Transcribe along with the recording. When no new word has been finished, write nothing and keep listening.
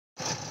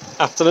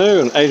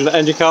Afternoon, Agent at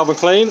Engine Carbon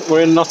Clean.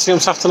 We're in Nottingham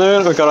this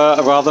afternoon. We've got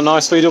a rather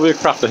nice VW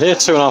Crafter here,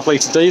 2.5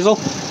 litre diesel.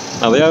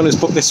 Now the owner's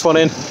booked this one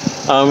in.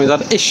 We've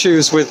had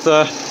issues with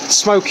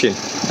smoking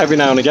every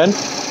now and again.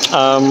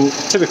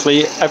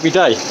 Typically every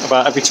day,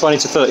 about every 20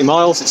 to 30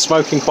 miles. It's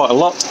smoking quite a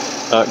lot.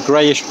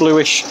 Greyish,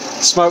 bluish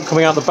smoke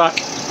coming out the back.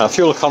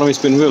 Fuel economy's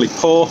been really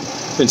poor.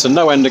 Been to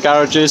no end of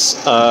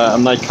garages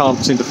and they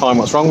can't seem to find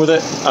what's wrong with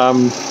it.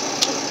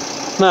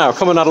 Now,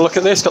 come and have a look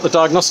at this. Got the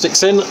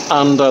diagnostics in,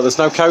 and there's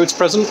no codes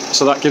present,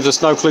 so that gives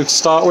us no clue to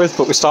start with,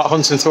 but we start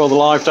hunting through all the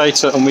live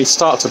data and we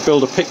start to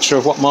build a picture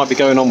of what might be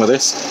going on with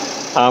this.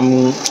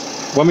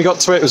 When we got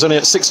to it, it was only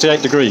at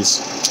 68 degrees,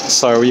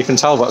 so you can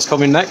tell what's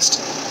coming next.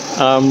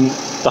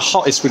 The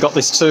hottest we got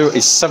this to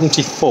is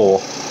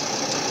 74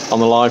 on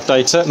the live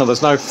data. Now,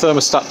 there's no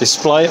thermostat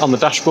display on the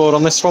dashboard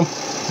on this one.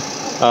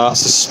 I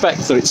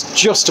suspect that it's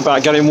just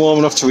about getting warm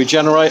enough to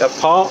regenerate at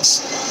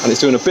parts, and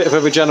it's doing a bit of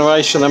a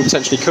regeneration, then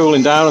potentially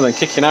cooling down and then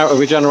kicking out of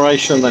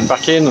regeneration, and then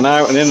back in and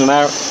out and in and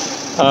out.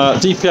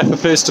 DPF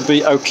appears to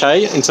be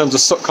okay in terms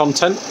of soot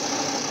content,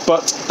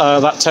 but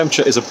that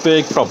temperature is a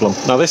big problem.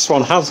 Now this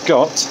one has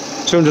got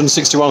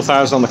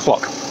 261,000 on the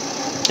clock.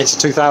 It's a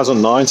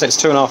 2009, so it's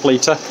 2.5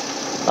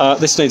 litre.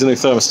 This needs a new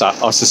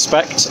thermostat, I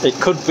suspect. It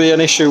could be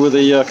an issue with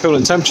the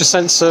coolant temperature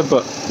sensor,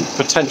 but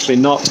potentially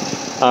not.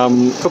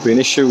 Could be an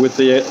issue with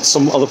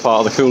some other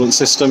part of the coolant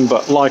system,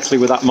 but likely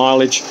with that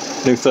mileage,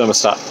 new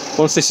thermostat.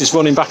 Once this is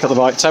running back at the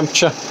right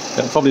temperature,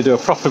 it'll probably do a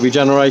proper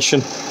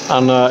regeneration,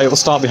 and it will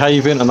start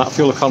behaving, and that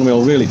fuel economy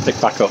will really pick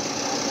back up.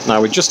 Now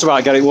we're just about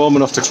to get it warm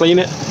enough to clean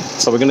it,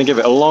 so we're going to give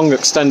it a long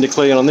extended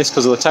clean on this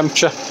because of the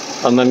temperature,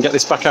 and then get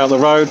this back out on the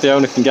road. The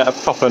owner can get a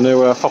proper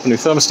new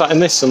thermostat in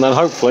this, and then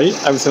hopefully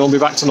everything will be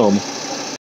back to normal.